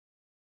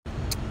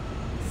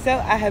So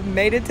I have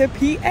made it to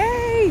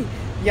PA.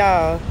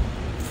 Y'all,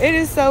 it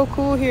is so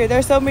cool here.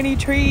 There's so many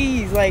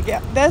trees. Like,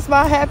 that's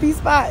my happy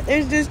spot.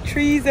 There's just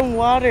trees and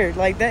water.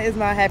 Like, that is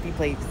my happy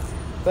place.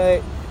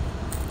 But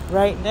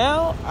right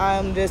now,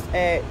 I'm just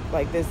at,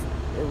 like, this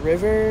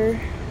river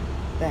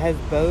that has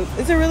boats.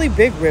 It's a really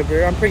big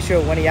river. I'm pretty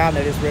sure one of y'all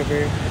know this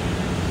river.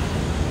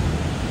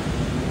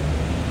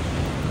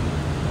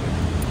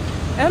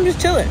 And I'm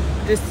just chilling.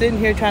 Just sitting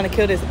here trying to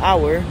kill this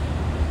hour.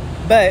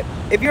 But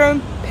if you're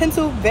in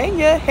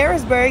Pennsylvania,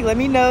 Harrisburg, let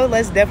me know.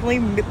 Let's definitely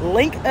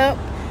link up.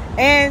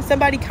 And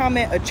somebody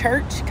comment a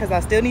church, because I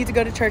still need to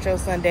go to church on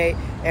Sunday.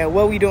 And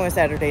what we doing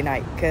Saturday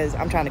night, because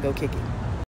I'm trying to go kick it.